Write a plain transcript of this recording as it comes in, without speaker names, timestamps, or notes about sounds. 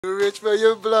Too rich for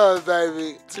your blood,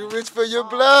 baby. Too rich for your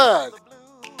blood.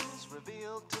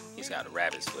 He's got a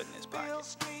rabbit's foot in his pocket.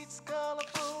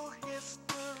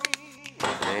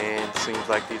 Man, seems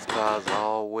like these cars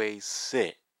always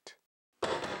sit.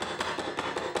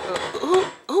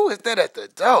 Who is that at the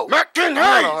door? McKinley!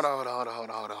 Hold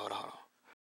on.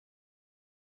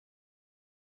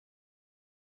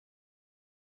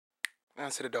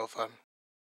 Answer the door for me.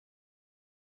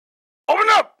 Open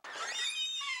up!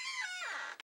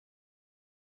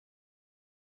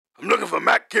 I'm looking for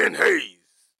McKin Hayes.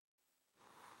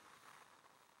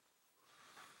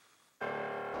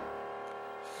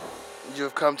 You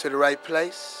have come to the right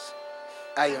place.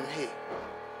 I am here.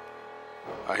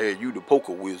 I hear you the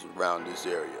poker wizard around this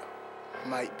area.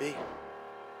 Might be.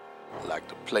 I like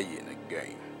to play in the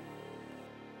game.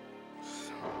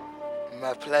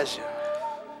 My pleasure.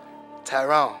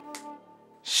 Tyrone,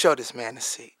 show this man a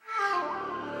seat.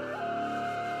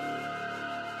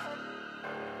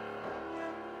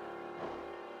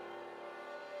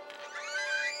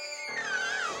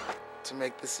 To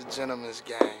make this a gentleman's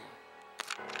game,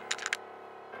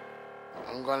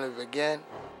 I'm going to begin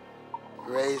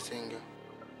raising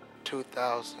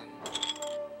 2,000.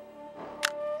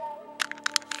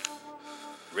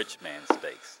 Rich man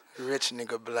stakes. Rich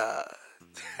nigga blood.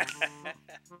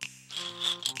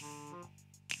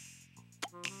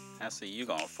 I see you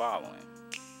gonna follow him.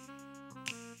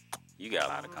 You got a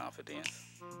lot of confidence.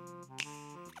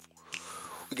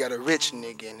 We got a rich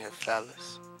nigga in here,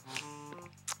 fellas.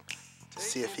 To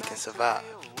see if he can survive.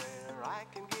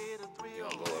 You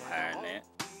gonna go up higher than that?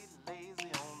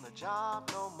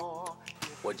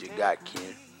 What you got,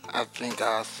 Ken? I think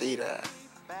I'll see that.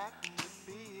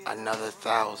 Another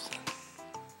 1,000.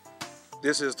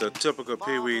 This is the typical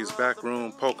Pee-wee's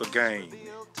backroom poker game.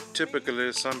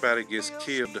 Typically, somebody gets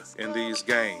killed in these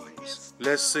games.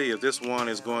 Let's see if this one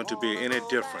is going to be any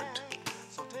different.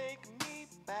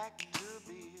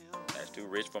 That's too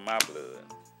rich for my blood.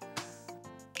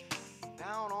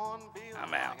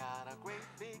 I'm out.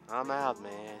 I'm out,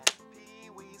 man.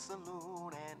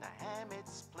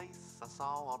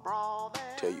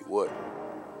 Tell you what.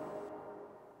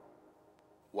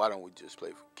 Why don't we just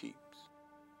play for keeps?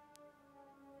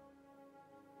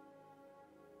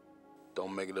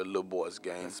 Don't make it a little boy's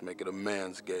game. Let's make it a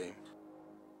man's game.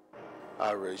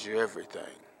 I'll raise you everything.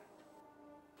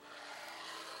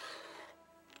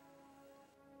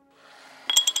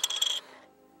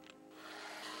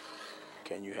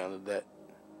 Can you handle that?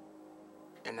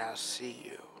 And I'll see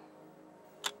you.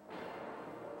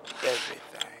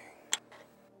 Everything.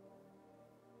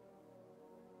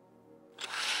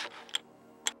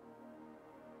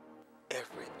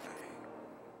 Everything.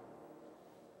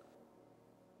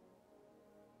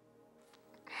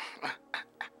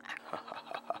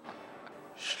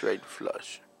 Straight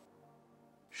flush.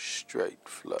 Straight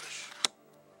flush.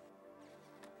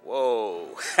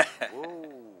 Whoa. Whoa.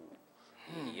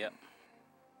 Yep.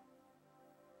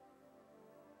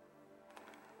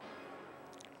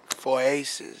 4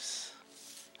 aces.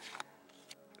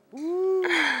 Woo.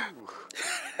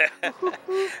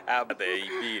 How about that? He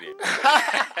beat it.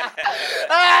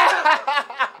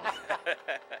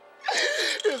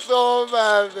 It's all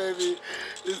mine, baby.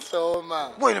 It's all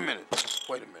mine. Wait a minute.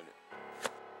 Wait a minute.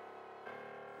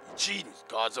 You cheating.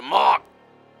 Cards are marked.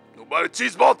 Nobody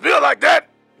cheats both Bill like that.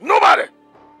 Nobody.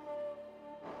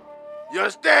 You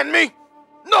understand me?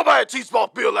 Nobody cheats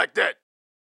both Bill like that.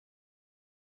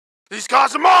 These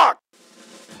cards are marked.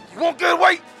 You won't get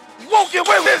away. You won't get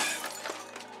away with this.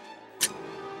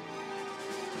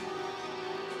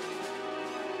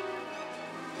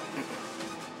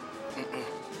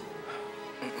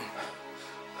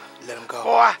 Let him go.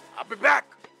 Boy, I'll be back.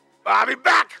 I'll be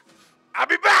back. I'll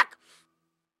be back.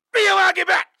 Be here when I get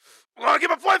back. I'm gonna get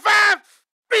my 45.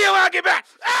 Be here when I get back.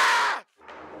 Ah!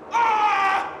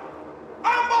 Ah!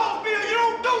 I'm both Bill. You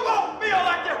don't do both Bill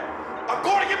like that. I'm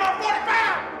going to get my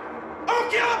 45. I'm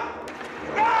gonna kill him.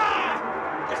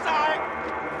 Ah! It's all right.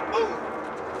 Ooh,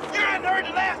 you ain't heard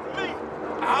the last of me.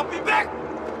 I'll be back.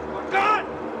 I'm done.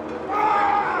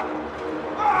 Ah!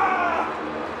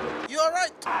 Ah! You all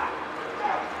right?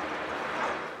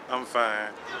 I'm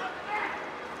fine.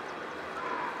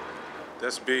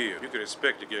 That's Beale. You could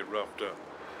expect to get roughed up.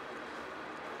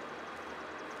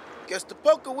 Guess the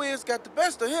poker whiz got the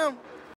best of him.